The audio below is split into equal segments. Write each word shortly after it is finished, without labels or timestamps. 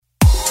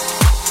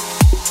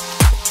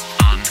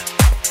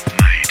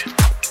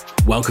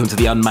Welcome to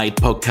the Unmade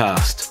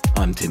podcast.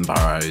 I'm Tim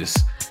Burrows.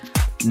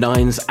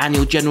 Nine's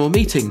annual general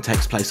meeting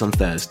takes place on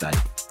Thursday.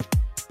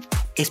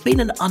 It's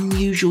been an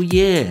unusual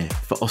year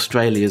for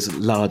Australia's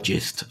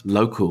largest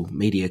local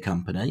media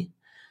company.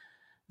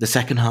 The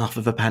second half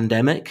of a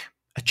pandemic,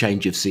 a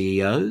change of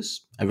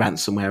CEOs, a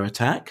ransomware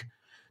attack,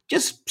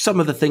 just some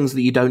of the things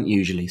that you don't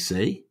usually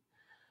see.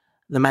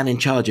 The man in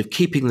charge of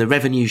keeping the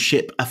revenue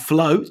ship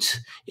afloat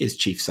is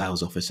Chief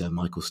Sales Officer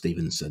Michael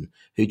Stephenson,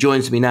 who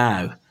joins me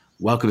now.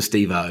 Welcome,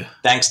 Steve-O.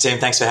 Thanks, Tim.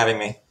 Thanks for having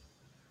me.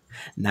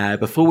 Now,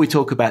 before we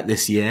talk about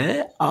this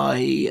year,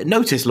 I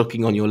noticed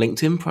looking on your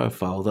LinkedIn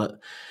profile that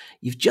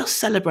you've just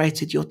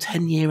celebrated your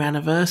 10-year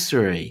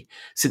anniversary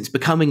since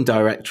becoming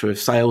Director of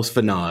Sales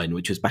for Nine,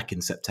 which was back in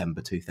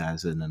September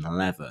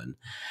 2011.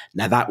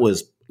 Now, that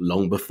was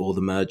long before the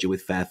merger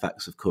with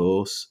Fairfax, of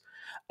course.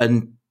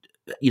 And,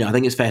 I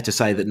think it's fair to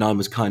say that Nine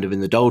was kind of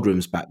in the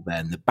doldrums back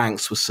then. The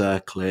banks were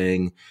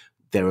circling.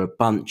 There were a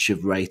bunch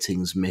of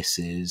ratings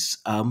misses.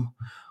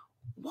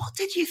 What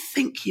did you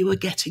think you were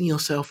getting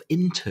yourself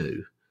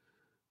into?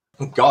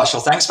 Gosh,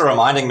 well, thanks for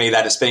reminding me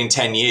that it's been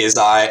 10 years.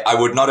 I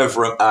would not have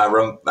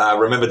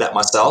remembered that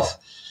myself.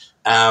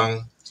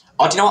 I've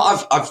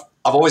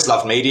always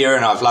loved media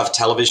and I've loved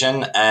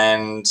television.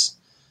 And,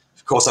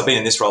 of course, I've been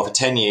in this role for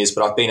 10 years,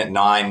 but I've been at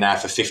Nine now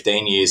for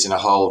 15 years in a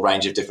whole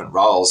range of different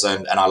roles.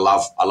 And I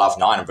love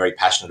Nine. I'm very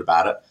passionate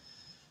about it.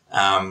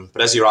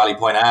 But as you rightly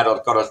point out,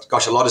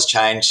 a lot has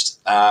changed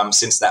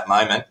since that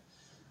moment.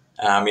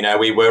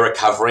 We were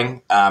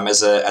recovering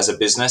as a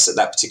business at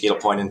that particular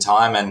point in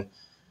time, and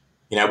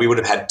we would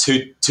have had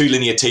two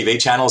linear TV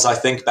channels, I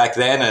think, back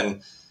then, and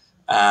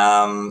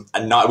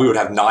we would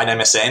have Nine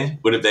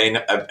MSN would have been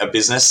a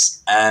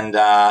business, and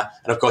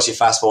of course you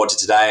fast forward to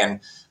today,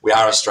 and we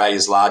are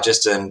Australia's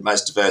largest and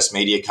most diverse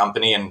media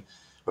company, and we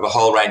have a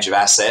whole range of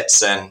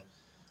assets, and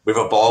we've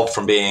evolved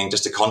from being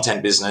just a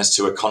content business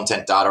to a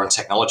content data and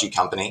technology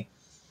company.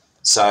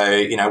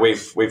 So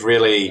we've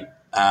really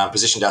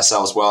positioned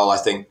ourselves well, I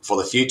think, for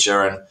the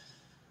future. And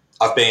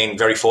I've been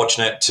very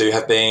fortunate to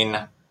have been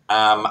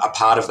a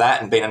part of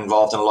that and been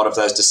involved in a lot of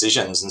those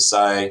decisions. And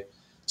so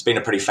it's been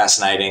a pretty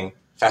fascinating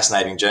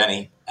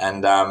journey.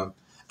 And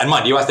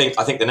mind you, I think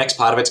the next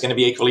part of it's going to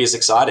be equally as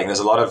exciting. There's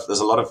a lot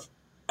of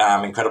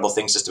incredible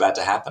things just about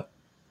to happen.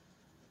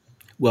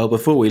 Well,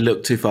 before we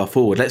look too far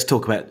forward, let's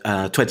talk about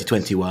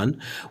 2021,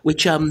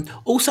 which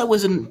also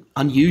was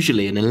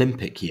unusually an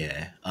Olympic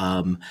year.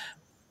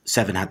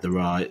 Seven had the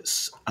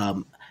rights.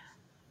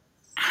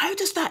 How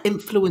does that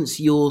influence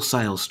your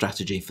sales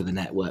strategy for the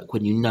network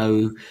when you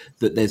know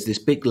that there's this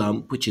big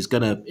lump which is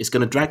gonna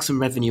drag some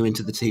revenue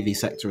into the TV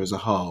sector as a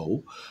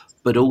whole,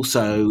 but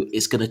also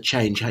it's going to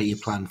change how you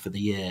plan for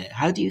the year?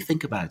 How do you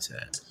think about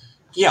it?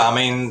 Yeah, I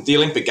mean, the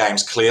Olympic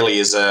Games clearly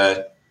is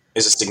a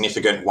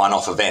significant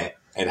one-off event.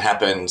 It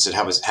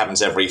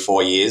happens every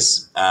 4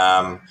 years.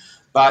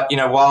 But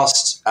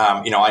whilst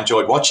I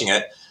enjoyed watching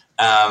it.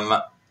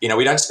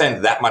 We don't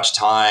spend that much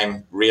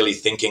time really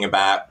thinking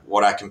about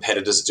what our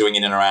competitors are doing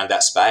in and around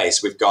that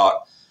space. We've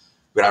got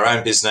our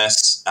own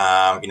business.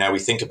 We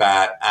think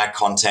about our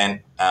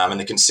content and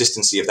the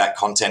consistency of that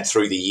content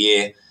through the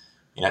year.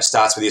 It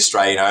starts with the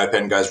Australian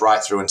Open, goes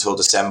right through until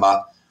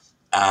December.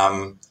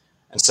 And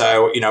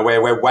so,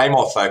 we're way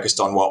more focused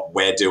on what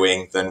we're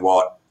doing than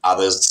what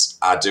others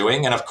are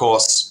doing. And of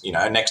course,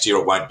 next year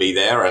it won't be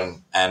there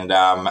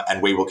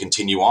and we will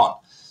continue on.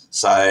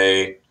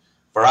 So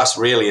for us,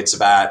 really, it's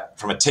about,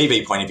 from a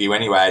TV point of view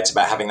anyway, it's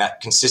about having that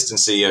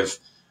consistency of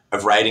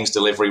ratings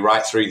delivery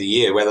right through the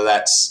year, whether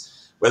that's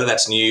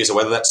news or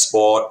whether that's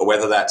sport or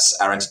whether that's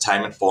our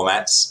entertainment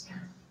formats.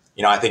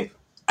 I think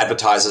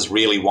advertisers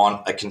really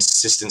want a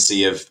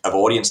consistency of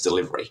audience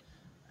delivery,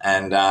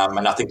 and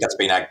I think that's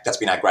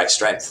been our great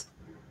strength.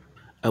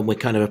 And we're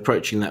kind of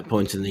approaching that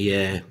point in the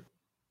year.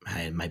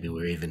 Hey, maybe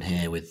we're even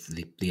here with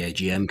the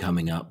AGM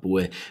coming up,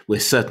 but we're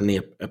certainly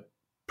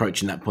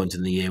approaching that point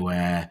in the year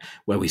where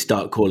we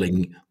start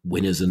calling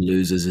winners and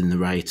losers in the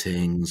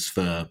ratings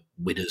for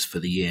winners for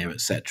the year,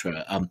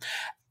 etc.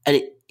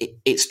 And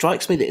it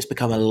strikes me that it's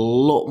become a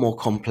lot more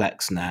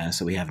complex now.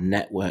 So we have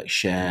network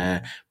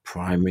share,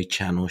 primary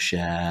channel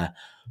share,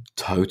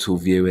 total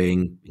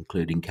viewing,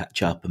 including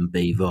catch up and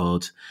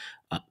BVOD,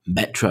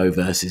 metro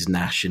versus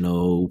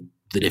national,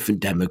 the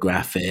different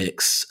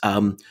demographics.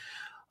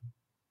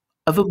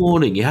 Of a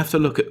morning, you have to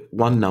look at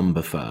one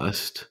number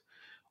first.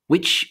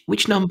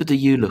 Which number do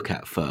you look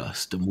at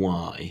first, and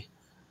why?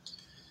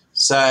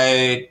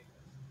 So,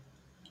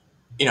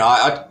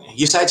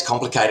 you say it's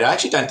complicated. I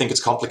actually don't think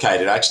it's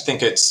complicated. I actually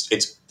think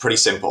it's pretty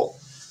simple.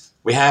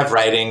 We have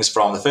ratings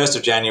from the 1st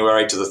of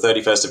January to the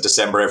 31st of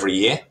December every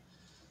year.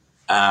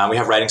 We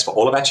have ratings for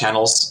all of our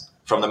channels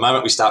from the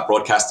moment we start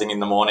broadcasting in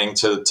the morning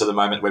to the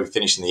moment where we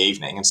finish in the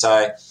evening. And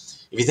so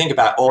if you think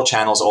about all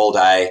channels all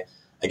day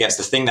against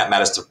the thing that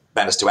matters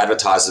to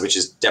advertisers, which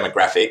is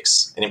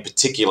demographics, and in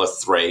particular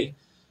three,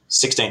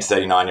 16 to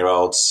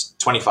 39-year-olds,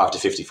 25 to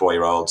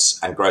 54-year-olds,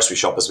 and grocery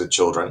shoppers with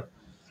children.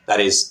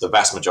 That is, the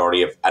vast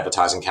majority of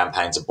advertising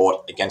campaigns are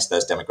bought against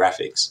those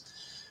demographics.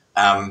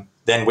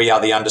 Then we are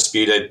the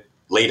undisputed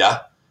leader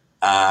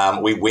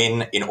We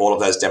win in all of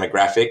those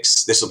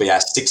demographics. This will be our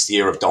 6th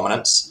year of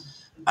dominance.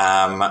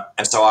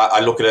 And so I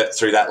look at it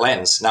through that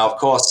lens. Now, of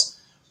course,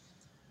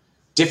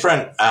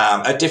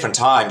 at different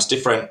times,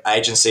 different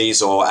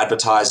agencies or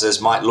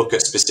advertisers might look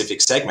at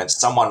specific segments.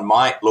 Someone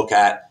might look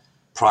at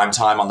prime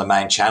time on the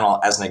main channel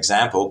as an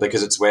example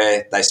because it's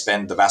where they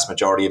spend the vast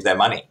majority of their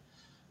money.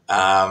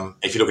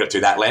 If you look at it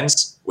through that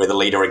lens, we're the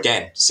leader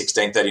again,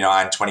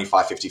 16.39,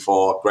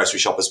 25.54, grocery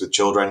shoppers with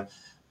children.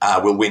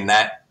 We'll win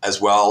that as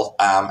well,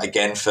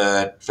 again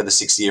for the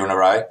 6th year in a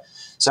row.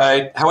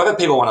 So however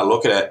people want to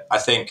look at it, I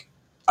think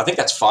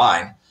that's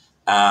fine.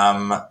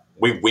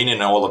 We win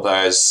in all of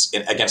those,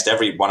 against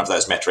every one of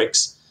those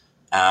metrics.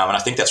 And I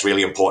think that's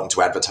really important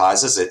to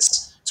advertisers.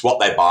 It's what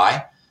they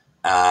buy.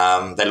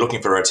 They're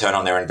looking for a return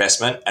on their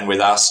investment. And with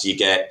us, you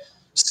get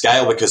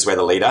scale because we're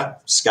the leader,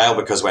 scale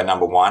because we're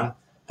number one,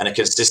 and a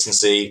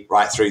consistency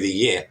right through the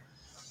year.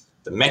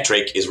 The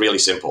metric is really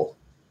simple.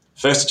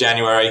 1st of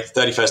January,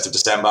 31st of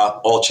December,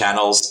 all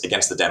channels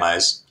against the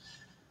demos.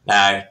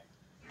 Now,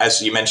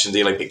 as you mentioned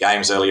the Olympic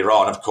Games earlier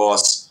on, of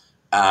course,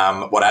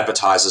 what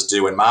advertisers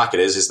do and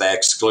marketers is they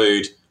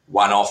exclude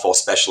one-off or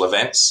special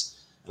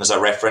events. And as I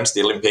referenced,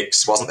 the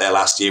Olympics wasn't there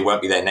last year,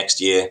 won't be there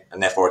next year,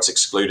 and therefore it's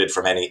excluded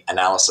from any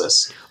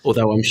analysis.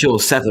 Although I'm sure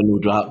Seven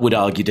would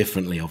argue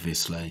differently,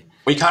 obviously.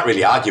 We can't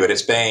really argue it.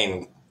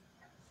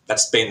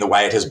 That's been the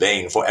way it has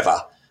been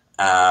forever.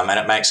 And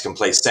it makes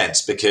complete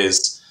sense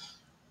because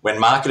when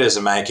marketers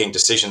are making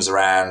decisions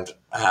around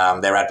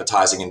their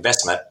advertising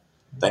investment,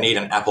 they need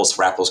an apples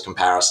for apples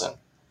comparison.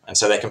 And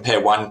so they compare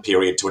one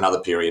period to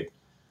another period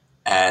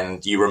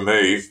and you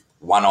remove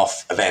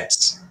one-off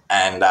events.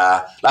 And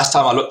last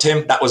time I looked,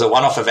 Tim, that was a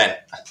one-off event.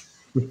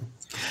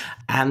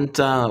 And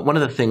one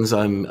of the things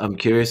I'm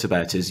curious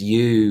about is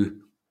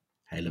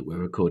hey, look, we're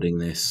recording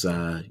this,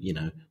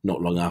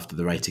 not long after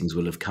the ratings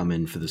will have come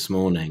in for this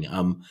morning.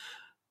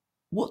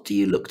 What do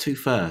you look to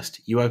first?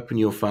 You open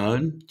your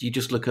phone? Do you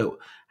just look at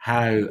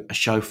how a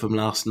show from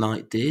last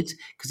night did?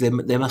 Because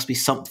there must be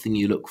something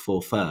you look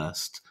for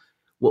first.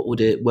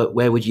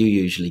 Where would you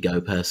usually go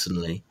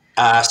personally?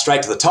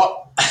 Straight to the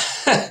top.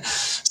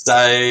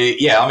 So,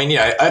 yeah, I mean,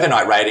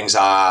 overnight ratings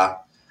are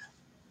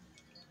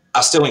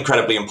still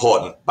incredibly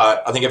important,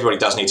 but I think everybody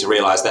does need to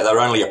realise that they're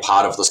only a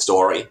part of the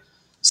story.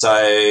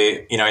 So,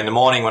 in the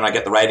morning when I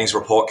get the ratings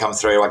report come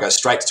through, I go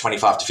straight to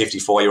 25 to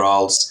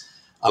 54-year-olds.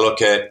 I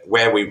look at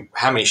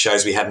how many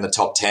shows we had in the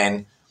top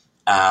 10,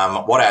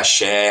 what our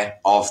share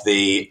of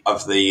the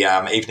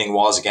evening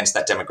was against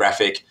that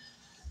demographic.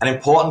 And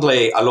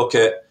importantly, I look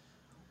at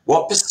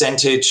what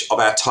percentage of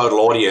our total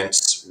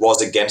audience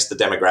was against the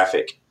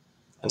demographic.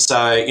 And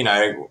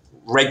so,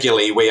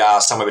 regularly we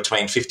are somewhere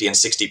between 50 and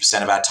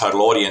 60% of our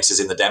total audience is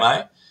in the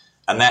demo.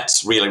 And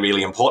that's really,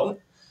 really important.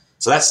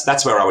 So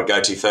that's where I would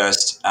go to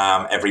first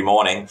every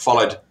morning,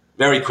 followed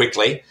very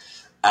quickly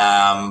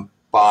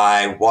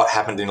by what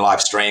happened in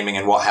live streaming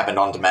and what happened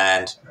on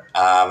demand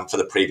for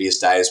the previous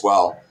day as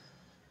well.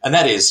 And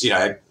that is,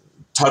 the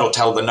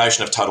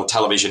notion of total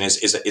television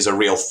is a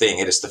real thing.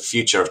 It is the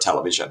future of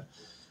television.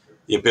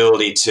 The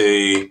ability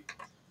to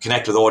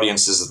connect with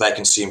audiences as they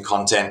consume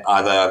content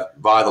either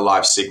via the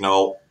live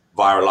signal,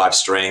 via a live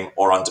stream,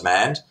 or on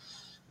demand.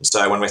 And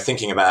so when we're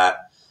thinking about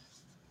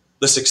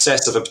the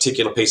success of a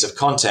particular piece of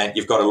content,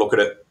 you've got to look at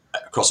it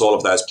across all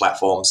of those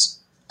platforms.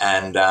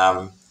 And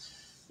I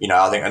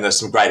think, and there's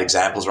some great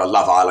examples. Right,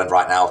 Love Island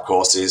right now, of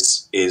course,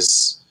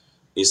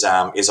 is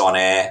on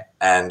air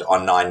and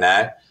on 9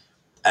 now,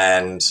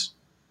 and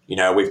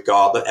we've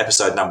got the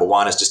episode number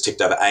 1 has just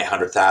ticked over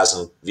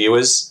 800,000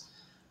 viewers.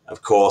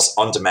 Of course,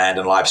 on demand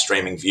and live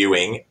streaming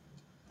viewing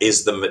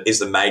is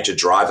the major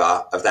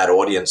driver of that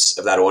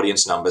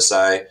audience number.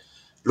 So,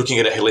 looking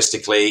at it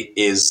holistically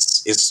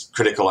is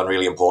critical and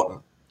really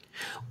important.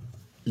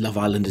 Love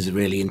Island is a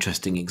really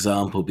interesting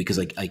example because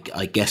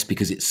I guess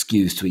because it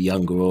skews to a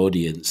younger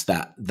audience,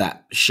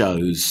 that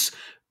shows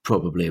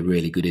probably a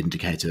really good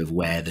indicator of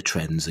where the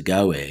trends are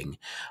going.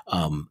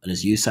 And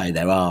as you say,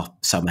 there are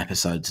some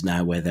episodes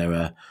now where there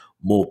are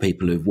more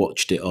people who've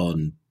watched it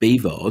on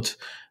BVOD,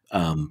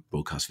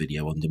 broadcast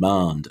video on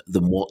demand,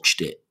 than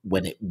watched it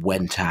when it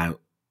went out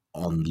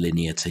on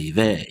linear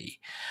TV.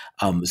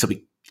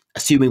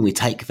 Assuming we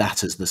take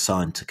that as the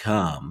sign to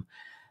come,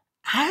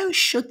 how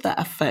should that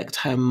affect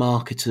how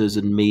marketers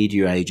and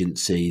media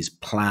agencies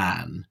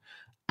plan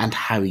and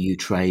how you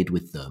trade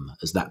with them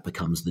as that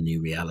becomes the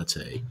new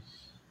reality?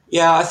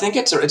 Yeah, I think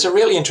it's a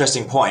really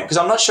interesting point because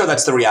I'm not sure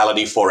that's the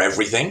reality for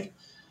everything.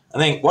 I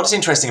think what's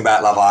interesting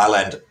about Love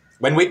Island,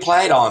 when we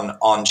played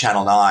on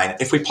Channel 9,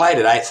 if we played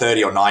at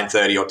 8:30 or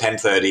 9:30 or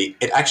 10:30,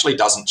 it actually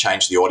doesn't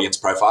change the audience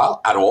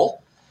profile at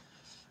all.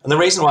 And the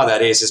reason why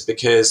that is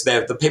because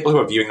they're the people who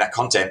are viewing that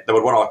content, they're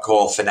what I would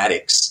call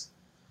fanatics.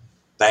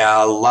 They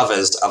are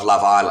lovers of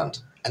Love Island,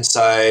 and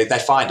so they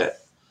find it.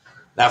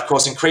 Now, of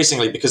course,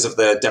 increasingly, because of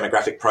the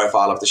demographic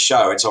profile of the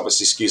show, it's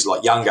obviously skews a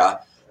lot younger.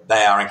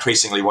 They are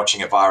increasingly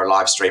watching it via a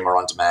live stream or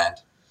on demand.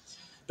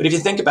 But if you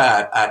think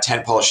about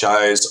tentpole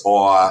shows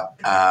or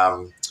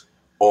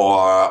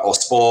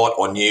sport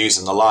or news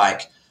and the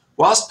like,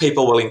 whilst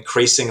people will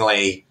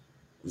increasingly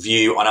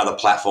view on other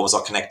platforms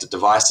or connected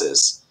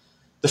devices.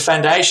 The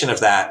foundation of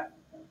that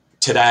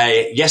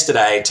today,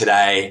 yesterday,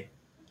 today,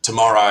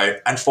 tomorrow,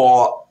 and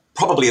for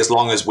probably as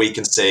long as we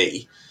can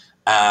see,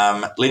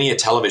 linear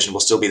television will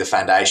still be the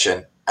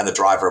foundation and the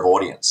driver of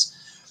audience.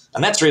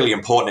 And that's really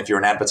important if you're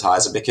an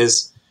advertiser,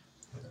 because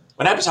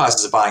when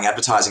advertisers are buying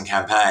advertising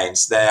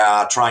campaigns, they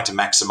are trying to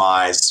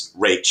maximize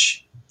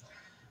reach.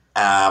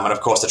 And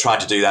of course, they're trying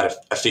to do that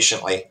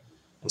efficiently.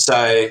 And so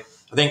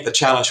I think the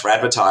challenge for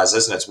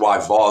advertisers, and it's why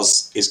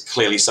VOZ is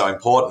clearly so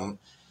important,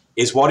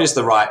 is what is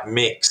the right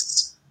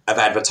mix of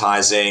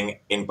advertising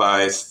in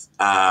both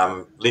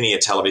linear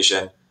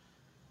television,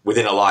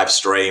 within a live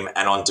stream,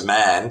 and on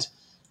demand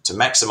to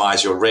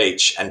maximize your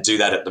reach and do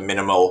that at the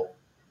minimal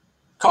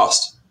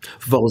cost.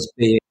 VOZ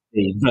being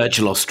the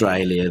virtual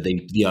Australia,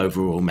 the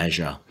overall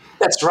measure.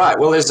 That's right.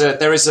 Well,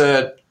 there is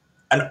an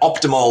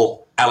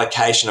optimal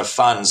allocation of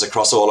funds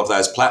across all of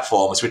those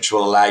platforms, which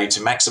will allow you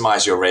to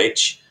maximize your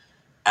reach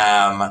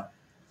and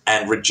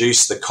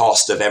reduce the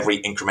cost of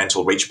every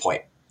incremental reach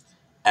point.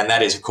 And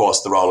that is, of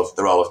course, the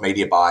role of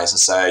media buyers. And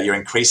so you're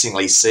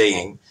increasingly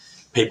seeing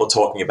people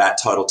talking about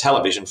total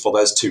television for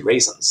those two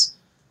reasons.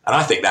 And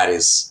I think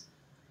that's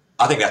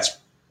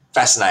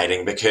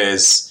fascinating,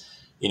 because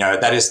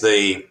that is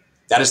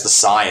the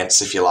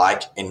science, if you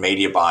like, in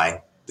media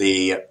buying,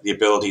 the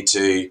ability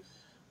to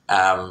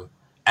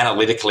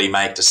analytically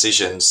make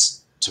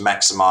decisions to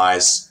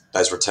maximize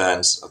those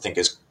returns, I think,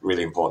 is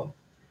really important.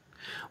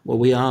 Well,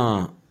 we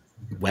are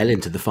well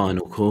into the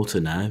final quarter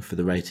now for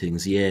the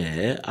ratings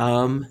year.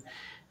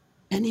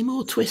 Any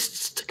more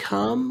twists to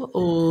come,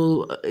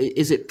 or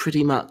is it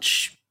pretty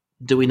much,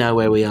 do we know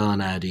where we are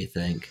now, do you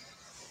think?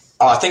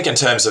 I think in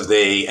terms of who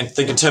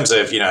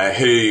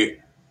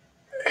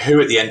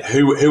at the end,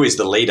 who is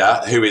the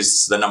leader, who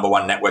is the number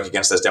one network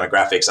against those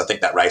demographics, I think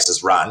that race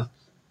is run.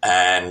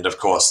 And of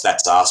course,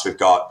 that's us. We've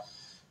got,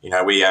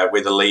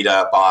 we're the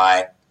leader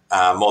by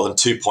more than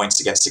 2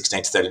 points against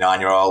 16 to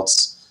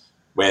 39-year-olds.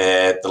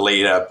 We're the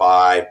leader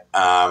by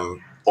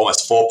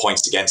almost 4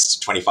 points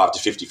against 25 to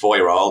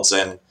 54-year-olds,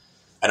 and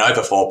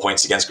over 4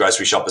 points against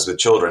grocery shoppers with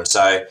children.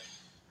 So,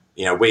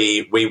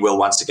 we will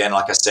once again,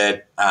 like I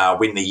said,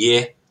 win the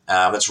year.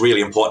 That's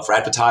really important for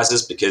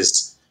advertisers,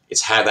 because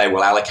it's how they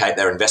will allocate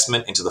their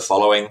investment into the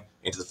following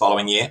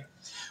year.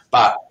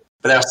 But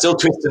there are still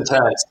twists and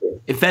turns.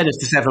 In fairness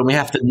to Severin, we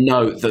have to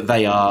note that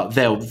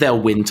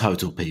they'll win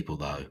total people,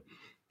 though.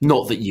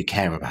 Not that you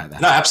care about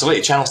that. No,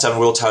 absolutely. Channel 7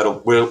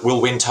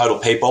 will win total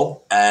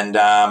people, and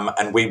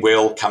we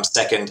will come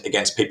second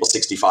against people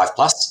 65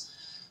 plus.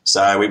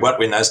 So we won't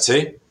win those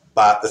two.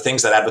 But the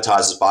things that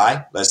advertisers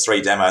buy, those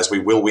three demos, we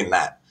will win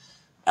that.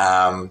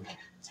 And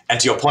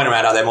to your point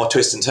around, are there more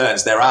twists and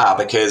turns? There are,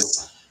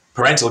 because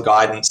parental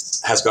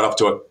guidance has got off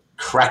to a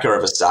cracker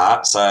of a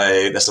start. So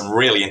there's some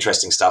really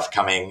interesting stuff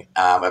coming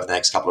over the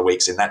next couple of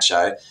weeks in that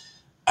show.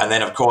 And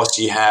then, of course,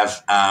 you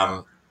have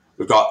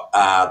we've got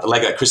the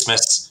Lego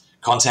Christmas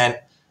content,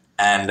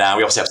 and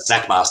we also have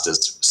Snack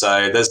Masters.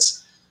 So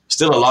there's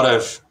still a lot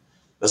of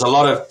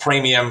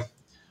premium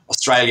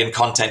Australian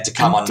content to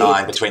come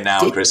online between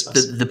now and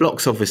Christmas. The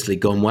block's obviously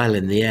gone well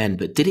in the end,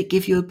 but did it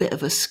give you a bit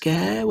of a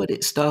scare when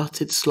it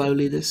started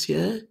slowly this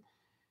year?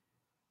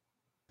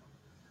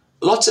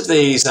 Lots of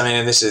these,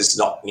 and this is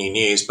not new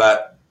news,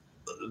 but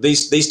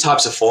these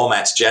types of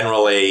formats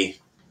generally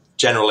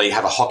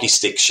have a hockey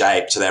stick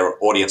shape to their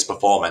audience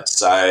performance.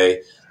 So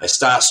they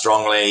start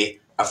strongly.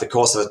 Over the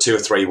course of the 2 or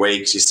 3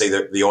 weeks, you see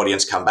the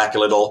audience come back a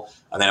little,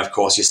 and then, of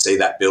course, you see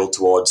that build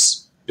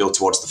towards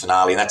the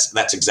finale, and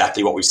that's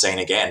exactly what we've seen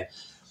again.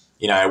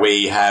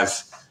 We've had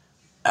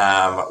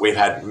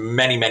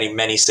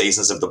many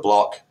seasons of the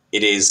block.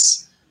 It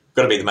is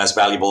got to be the most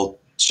valuable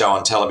show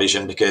on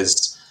television,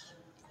 because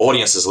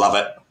audiences love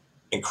it.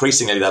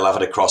 Increasingly, they love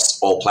it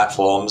across all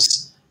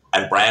platforms,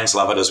 and brands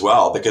love it as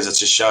well, because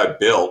it's a show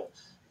built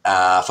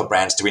for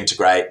brands to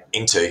integrate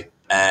into.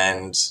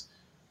 And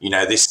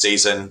this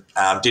season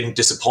didn't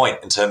disappoint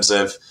in terms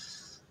of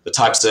the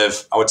types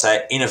of, I would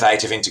say,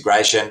 innovative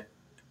integration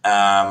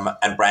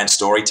and brand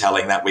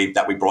storytelling that we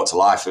brought to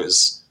life.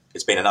 It's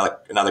been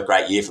another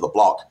great year for the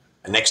block.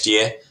 And next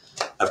year,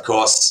 of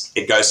course,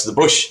 it goes to the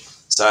bush.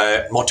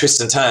 So more twists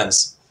and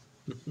turns.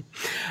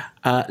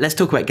 Let's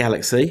talk about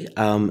Galaxy.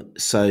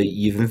 So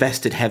you've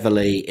invested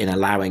heavily in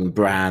allowing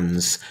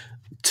brands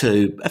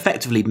to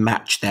effectively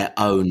match their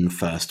own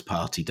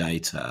first-party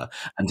data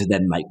and to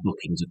then make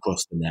bookings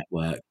across the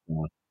network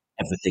for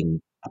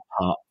everything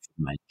apart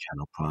from main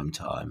channel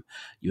primetime.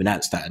 You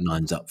announced that at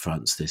Nine's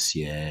Upfronts this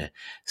year.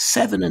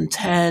 7 and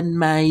 10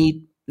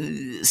 made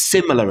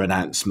similar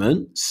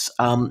announcements.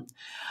 One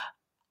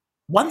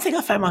thing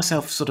I found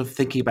myself sort of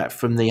thinking about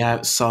from the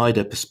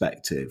outsider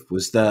perspective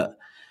was that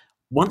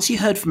once you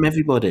heard from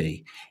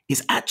everybody,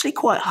 it's actually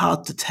quite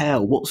hard to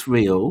tell what's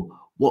real,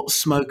 what's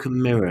smoke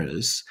and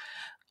mirrors.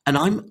 And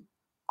I'm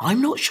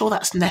not sure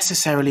that's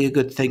necessarily a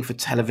good thing for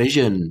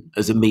television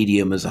as a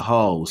medium as a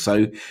whole.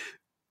 So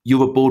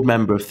you're a board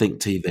member of Think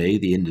TV,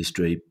 the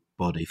industry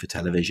body for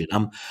television.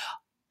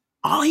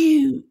 Are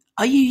you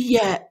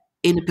yet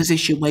in a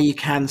position where you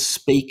can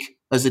speak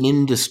as an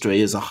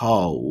industry as a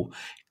whole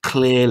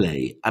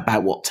clearly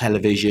about what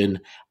television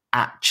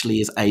actually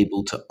is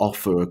able to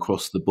offer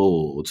across the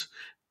board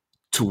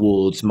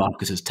towards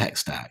marketers' tech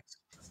stacks?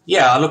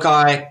 Yeah, look,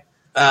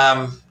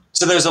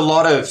 so there's a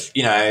lot of,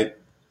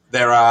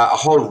 there are a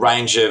whole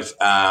range of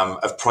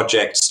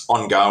projects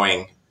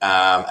ongoing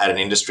at an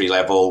industry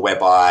level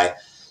whereby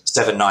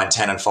 7, 9,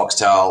 10 and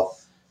Foxtel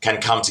can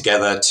come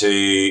together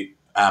to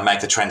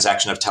make the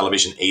transaction of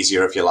television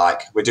easier, if you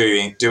like. We're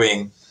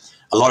doing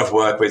a lot of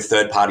work with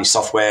third-party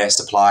software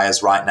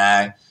suppliers right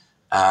now,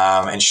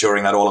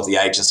 ensuring that all of the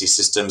agency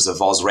systems are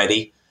VOS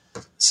ready.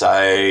 So,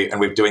 and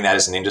we're doing that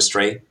as an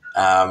industry.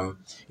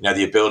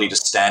 The ability to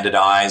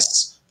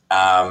standardize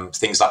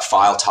things like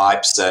file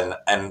types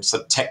and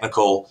sort of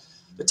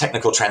the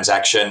technical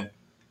transaction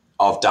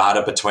of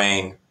data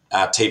between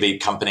TV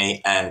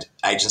company and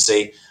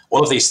agency.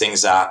 All of these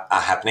things are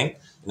happening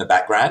in the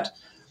background.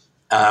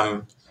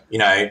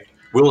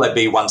 Will there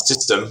be one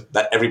system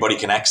that everybody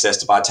can access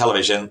to buy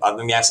television? I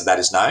think the answer to that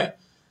is no.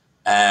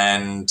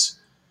 And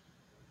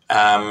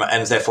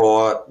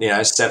therefore,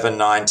 7,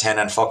 9, 10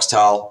 and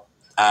Foxtel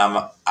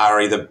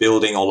are either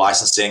building or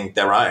licensing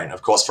their own.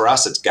 Of course, for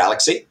us, it's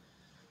Galaxy.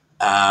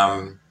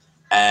 And,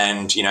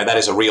 that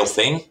is a real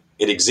thing.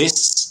 It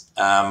exists.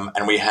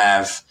 And we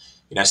have,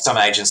 some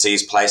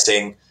agencies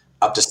placing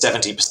up to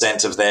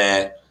 70% of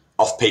their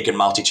off-peak and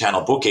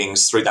multi-channel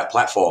bookings through that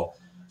platform.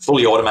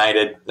 Fully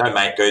automated, no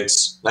make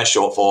goods, no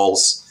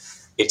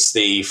shortfalls. It's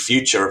the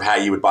future of how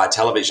you would buy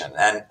television,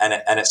 and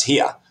it's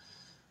here.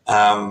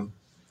 Of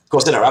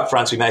course, in our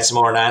upfronts, we made some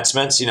more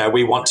announcements.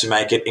 We want to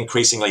make it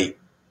increasingly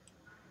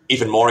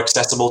even more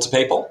accessible to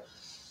people.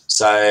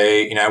 So,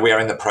 we are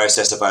in the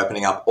process of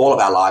opening up all of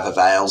our live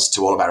avails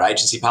to all of our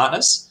agency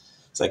partners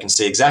so they can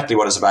see exactly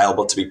what is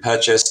available to be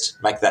purchased,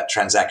 make that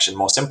transaction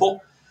more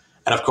simple.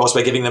 And of course,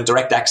 we're giving them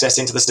direct access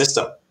into the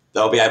system.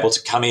 They'll be able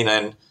to come in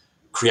and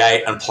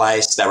create and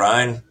place their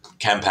own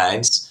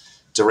campaigns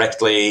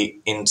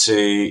directly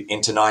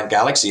into Nine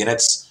Galaxy. And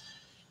it's,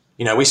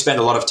 we spend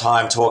a lot of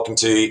time talking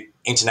to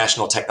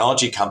international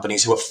technology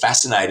companies who are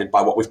fascinated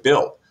by what we've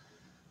built.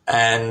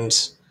 And,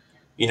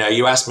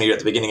 you asked me at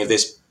the beginning of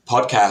this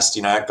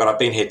podcast, God, I've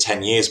been here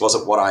 10 years. Was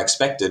it what I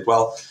expected?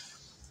 Well,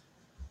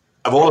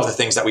 of all of the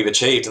things that we've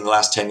achieved in the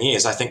last 10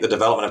 years, I think the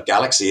development of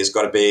Galaxy has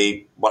got to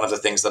be one of the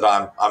things that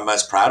I'm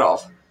most proud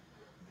of,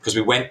 because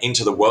we went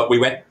into the world, we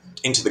went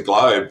into the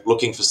globe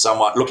looking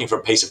for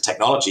a piece of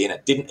technology, and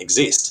it didn't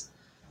exist,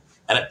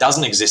 and it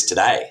doesn't exist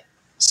today.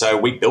 So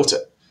we built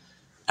it.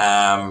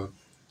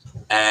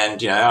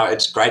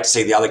 It's great to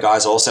see the other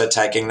guys also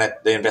taking the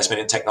investment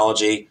in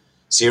technology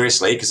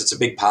seriously, because it's a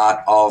big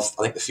part of,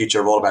 I think, the future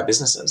of all of our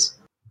businesses.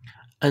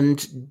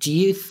 And do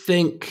you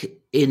think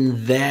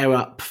in their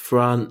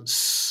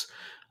upfronts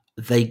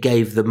they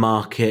gave the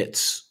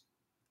market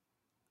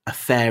a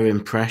fair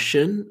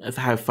impression of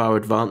how far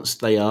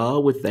advanced they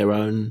are with their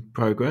own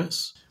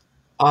progress?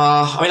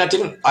 I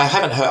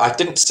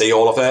didn't see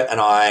all of it,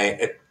 and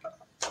I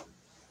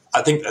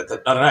think, I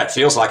don't know, it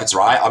feels like it's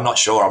right. I'm not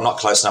sure. I'm not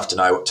close enough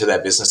to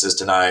their businesses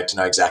to know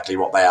exactly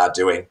what they are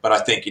doing. But I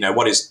think,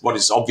 what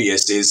is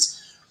obvious is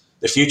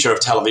the future of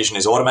television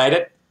is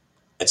automated,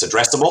 it's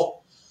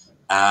addressable,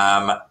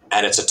 and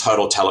it's a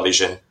total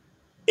television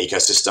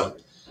ecosystem.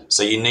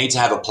 So you need to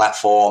have a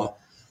platform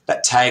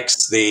that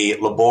takes the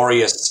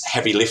laborious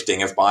heavy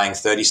lifting of buying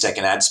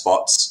 30-second ad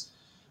spots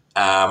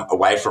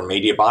away from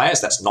media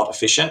buyers. That's not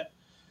efficient.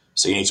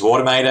 So you need to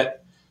automate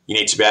it. You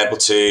need to be able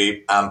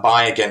to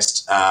buy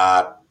against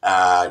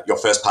your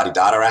first-party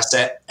data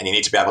asset, and you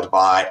need to be able to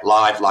buy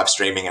live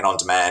streaming, and on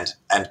demand.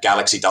 And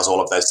Galaxy does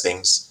all of those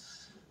things.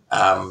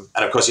 And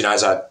of course,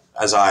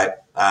 as I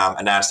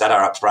announced at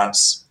our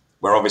upfronts,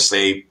 we're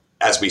obviously,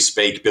 as we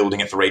speak, building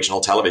it for regional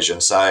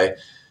television. So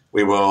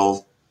we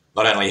will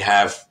not only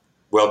have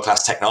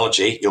world-class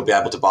technology, you'll be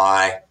able to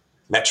buy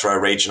Metro,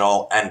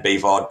 regional, and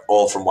BVOD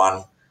all from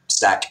one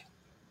stack.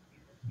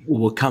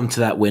 We'll come to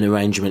that win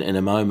arrangement in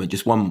a moment.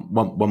 Just one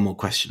more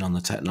question on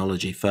the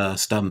technology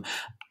first.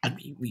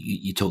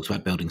 You talked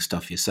about building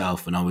stuff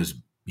yourself, and I was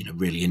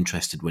really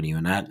interested when you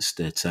announced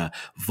it.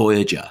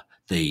 Voyager,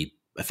 the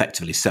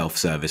effectively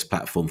self-service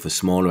platform for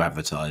smaller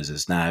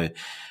advertisers. Now,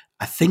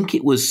 I think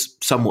it was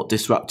somewhat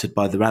disrupted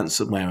by the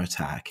ransomware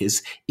attack.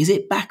 Is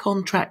it back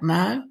on track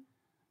now?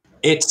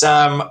 It's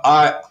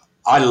I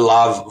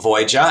love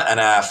Voyager and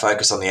our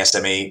focus on the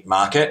SME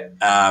market.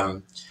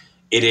 I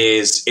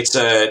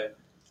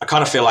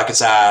kind of feel like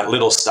it's our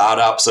little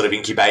startup sort of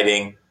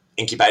incubating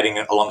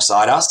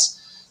alongside us.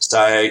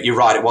 So you're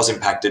right, it was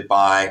impacted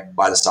by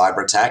the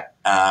cyber attack.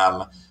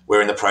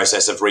 We're in the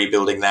process of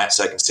rebuilding that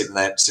so it can sit in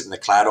the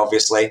cloud,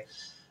 obviously.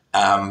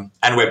 And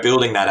we're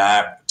building that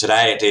out.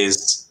 Today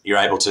you're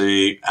able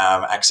to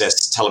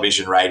access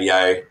television,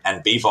 radio,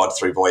 and BVOD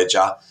through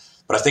Voyager.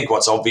 But I think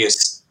what's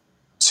obvious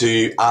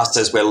to us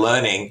as we're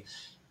learning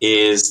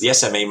is the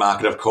SME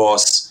market, of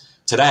course,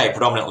 today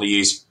predominantly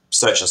use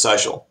search and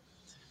social.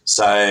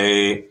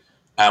 So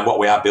what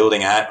we are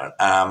building at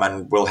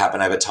and will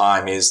happen over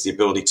time is the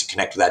ability to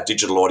connect with our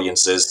digital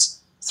audiences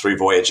through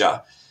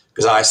Voyager.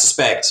 Because I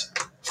suspect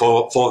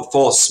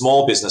for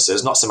small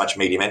businesses, not so much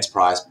medium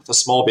enterprise, but for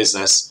small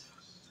business,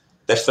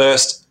 their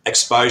first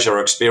exposure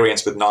or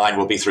experience with Nine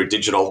will be through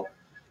digital,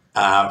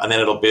 and then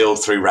it'll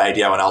build through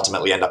radio and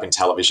ultimately end up in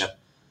television.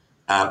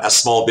 As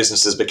small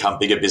businesses become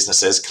bigger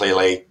businesses,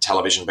 clearly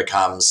television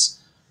becomes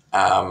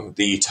the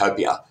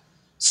utopia.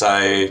 So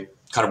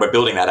kind of we're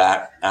building that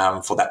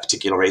out for that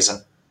particular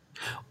reason.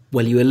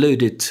 Well, you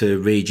alluded to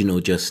regional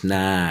just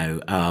now.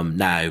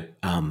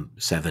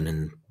 Seven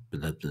in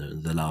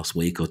the last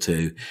week or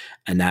two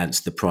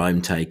announced the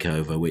Prime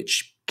takeover,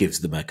 which gives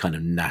them a kind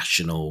of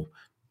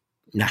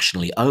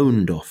nationally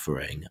owned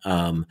offering.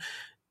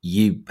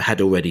 You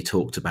had already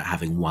talked about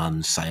having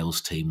one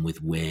sales team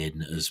with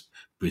Win, as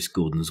Bruce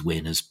Gordon's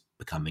Win has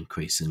become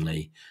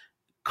increasingly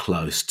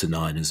close to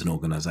Nine as an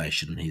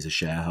organisation, and he's a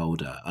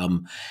shareholder.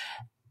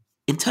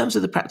 In terms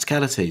of the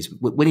practicalities,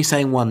 when you're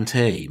saying one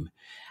team,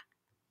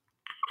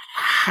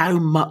 how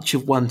much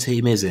of one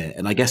team is it?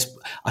 And I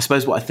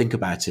suppose what I think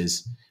about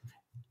is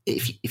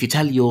if you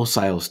tell your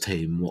sales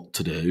team what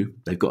to do,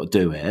 they've got to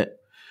do it.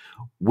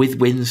 With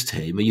Win's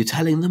team, are you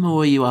telling them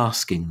or are you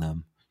asking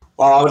them?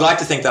 Well, I would like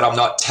to think that I'm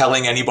not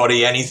telling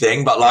anybody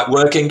anything, but like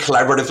working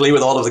collaboratively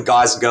with all of the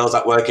guys and girls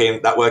that work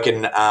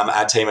in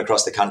our team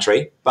across the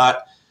country.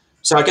 But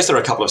so I guess there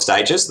are a couple of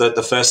stages.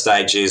 The first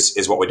stage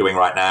is what we're doing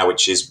right now,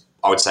 which is,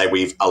 I would say,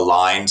 we've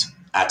aligned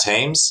our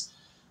teams.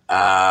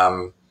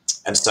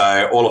 And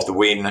so all of the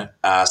Win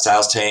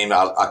sales team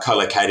are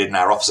co-located in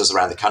our offices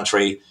around the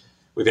country.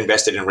 We've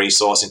invested in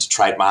resource into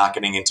trade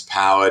marketing, into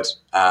Powered,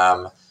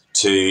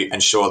 to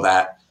ensure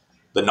that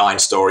the Nine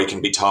story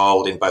can be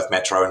told in both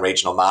metro and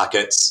regional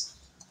markets.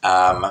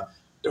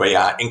 We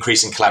are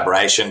increasing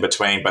collaboration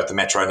between both the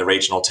metro and the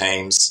regional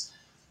teams.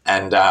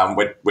 And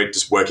we're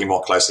just working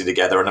more closely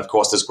together. And, of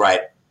course, there's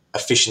great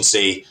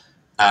efficiency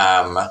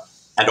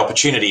and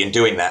opportunity in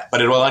doing that,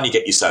 but it will only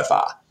get you so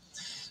far.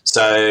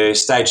 So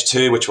stage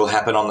 2, which will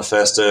happen on the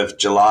 1st of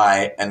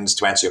July, and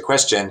to answer your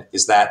question,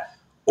 is that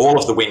all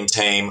of the Win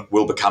team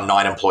will become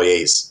Nine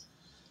employees.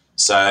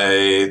 So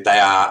they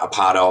are a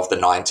part of the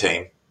Nine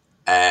team,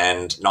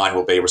 and Nine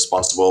will be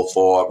responsible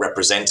for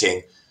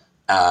representing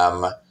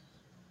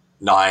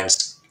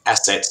Nine's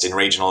assets in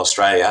regional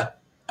Australia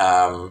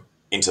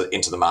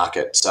into the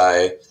market.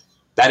 So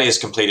that is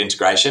complete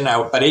integration.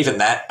 Now, but even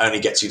that only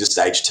gets you to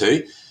stage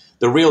 2.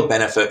 The real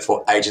benefit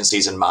for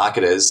agencies and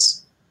marketers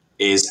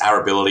is our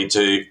ability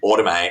to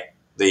automate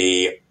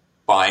the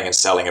buying and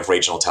selling of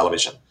regional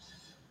television.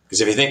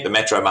 Because if you think the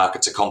metro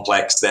markets are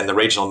complex, then the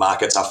regional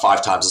markets are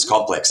 5 times as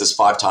complex. There's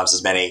 5 times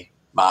as many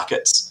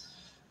markets.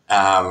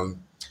 And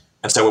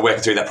so we're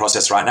working through that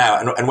process right now.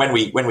 And when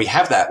we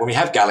have that, when we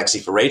have Galaxy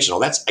for regional,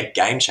 that's a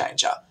game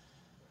changer.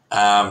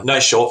 No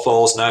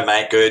shortfalls, no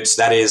make goods.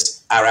 That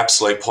is our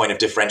absolute point of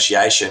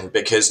differentiation,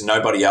 because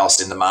nobody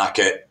else in the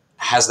market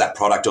has that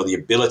product or the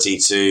ability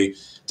to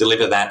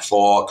deliver that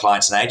for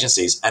clients and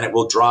agencies. And it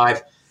will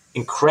drive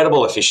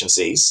incredible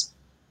efficiencies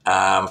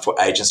for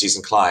agencies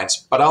and clients,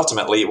 but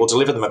ultimately it will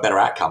deliver them a better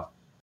outcome.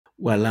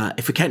 Well,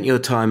 if we count your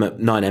time at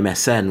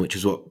 9MSN, which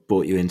is what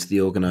brought you into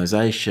the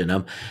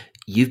organisation,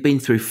 you've been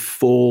through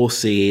 4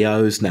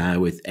 CEOs now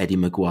with Eddie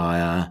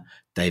Maguire,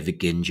 David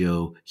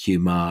Gingell, Hugh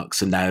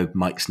Marks, and now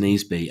Mike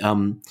Sneesby.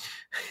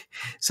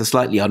 It's a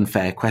slightly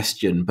unfair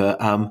question, but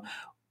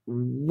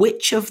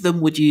which of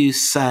them would you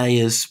say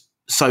has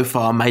so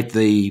far made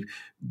the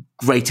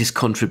greatest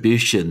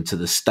contribution to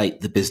the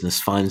state the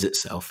business finds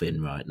itself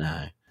in right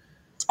now?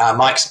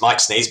 Mike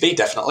Sneesby,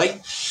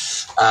 definitely.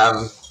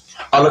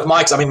 Look,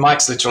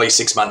 Mike's literally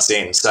 6 months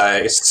in, so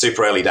it's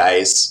super early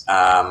days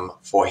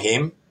for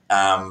him.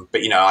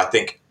 But, I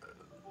think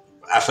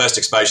our first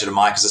exposure to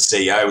Mike as a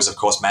CEO was, of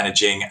course,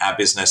 managing our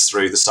business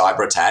through the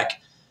cyber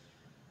attack.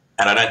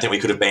 And I don't think we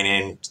could have been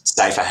in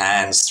safer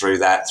hands through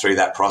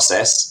that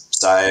process.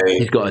 So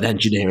he's got an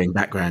engineering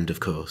background, of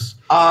course.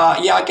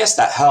 Yeah, I guess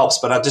that helps.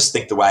 But I just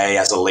think the way,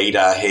 as a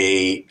leader,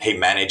 he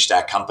managed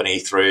our company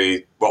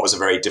through what was a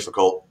very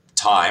difficult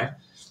time.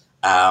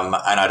 And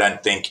I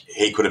don't think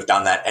he could have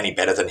done that any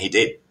better than he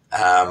did.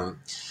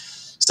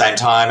 Same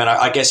time, and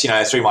I guess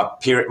through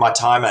my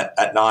time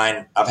at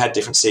Nine, I've had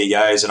different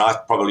CEOs, and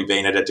I've probably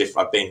been I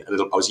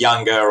was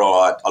younger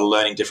or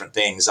learning different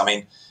things. I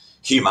mean,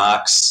 Hugh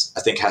Marks,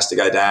 I think, has to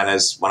go down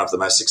as one of the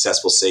most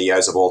successful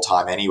CEOs of all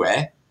time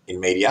anywhere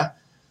in media.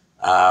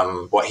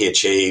 What he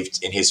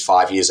achieved in his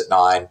 5 years at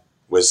Nine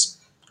was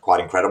quite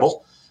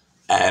incredible,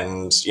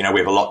 and we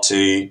have a lot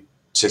to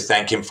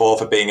thank him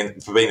for being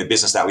the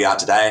business that we are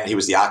today, and he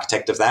was the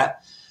architect of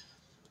that.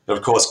 But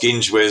of course,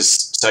 Ginge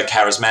was so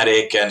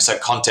charismatic and so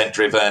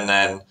content-driven,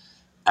 and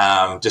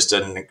just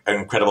an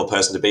incredible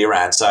person to be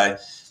around. So I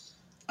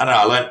don't know,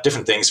 I learned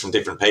different things from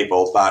different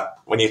people, but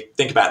when you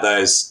think about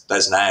those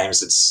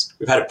names,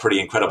 we've had a pretty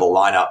incredible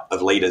lineup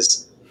of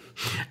leaders.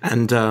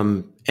 And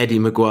Eddie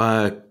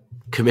Maguire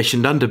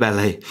commissioned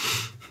Underbelly.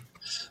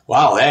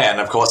 Well, yeah,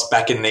 and of course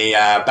back in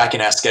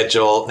our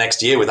schedule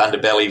next year with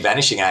Underbelly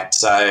Vanishing Act.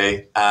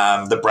 So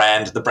the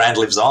brand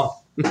lives on.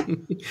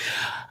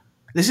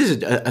 This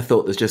is a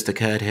thought that's just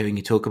occurred hearing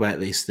you talk about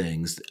these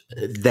things.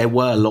 There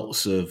were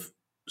lots of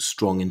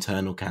strong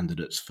internal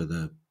candidates for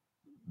the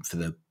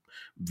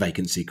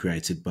vacancy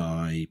created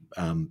by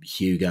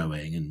Hugh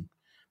going, and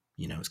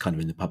it's kind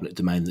of in the public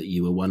domain that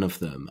you were one of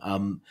them.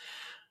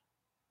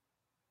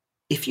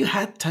 If you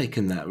had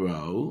taken that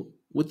role,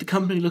 would the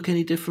company look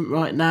any different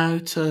right now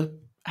to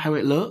how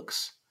it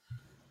looks?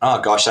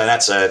 Oh gosh, so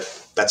that's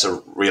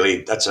a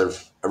really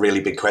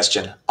big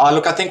question. Oh,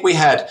 look, I think we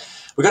got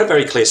a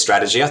very clear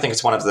strategy. I think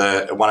it's one of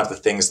the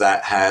things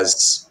that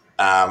has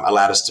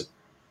allowed us to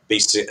be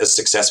as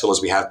successful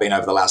as we have been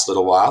over the last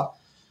little while.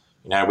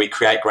 We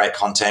create great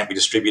content, we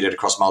distribute it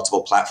across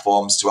multiple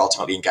platforms to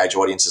ultimately engage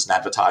audiences and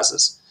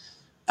advertisers.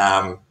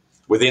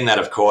 Within that,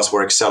 of course,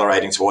 we're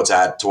accelerating towards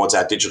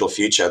our digital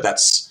future.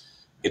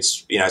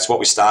 It's what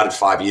we started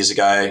 5 years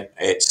ago.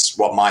 It's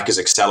what Mike is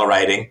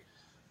accelerating,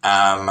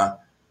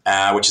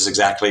 which is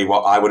exactly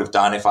what I would have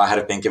done if I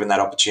had been given that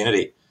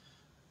opportunity.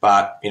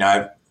 But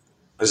as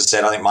I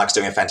said, I think Mike's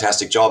doing a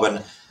fantastic job,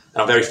 and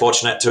I'm very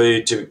fortunate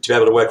to be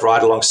able to work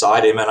right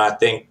alongside him. And I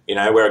think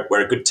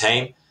we're a good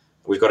team.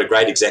 We've got a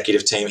great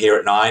executive team here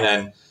at Nine,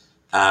 and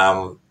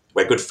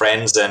we're good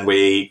friends, and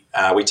we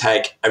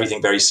take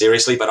everything very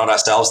seriously, but not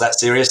ourselves that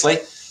seriously.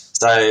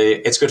 So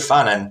it's good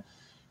fun, and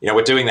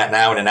we're doing that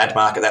now in an ad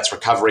market that's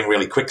recovering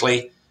really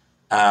quickly.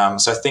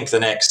 So I think the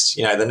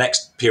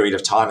next period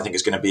of time, I think,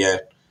 is going to be an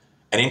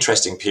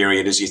interesting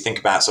period as you think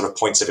about sort of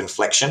points of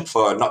inflection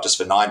for not just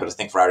for Nine, but I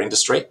think for our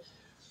industry.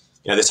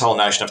 This whole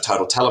notion of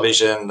total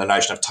television, the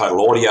notion of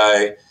total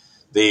audio,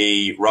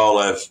 the role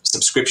of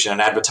subscription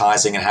and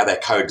advertising, and how they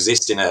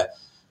coexist in a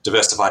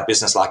diversified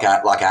business like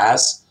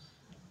ours.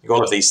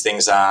 All of these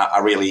things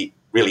are really,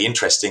 really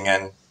interesting,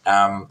 and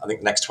I think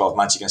the next 12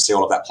 months you're going to see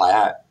all of that play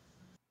out.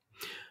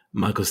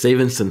 Michael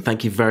Stephenson,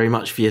 thank you very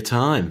much for your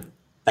time.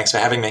 Thanks for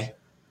having me.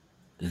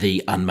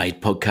 The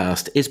Unmade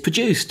podcast is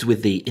produced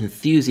with the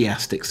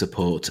enthusiastic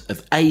support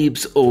of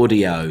Abe's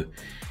Audio.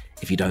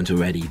 If you don't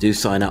already, do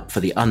sign up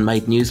for the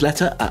Unmade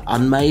newsletter at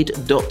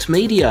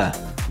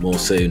unmade.media. More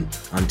soon.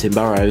 I'm Tim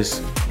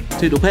Burrows.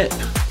 Toodle pip.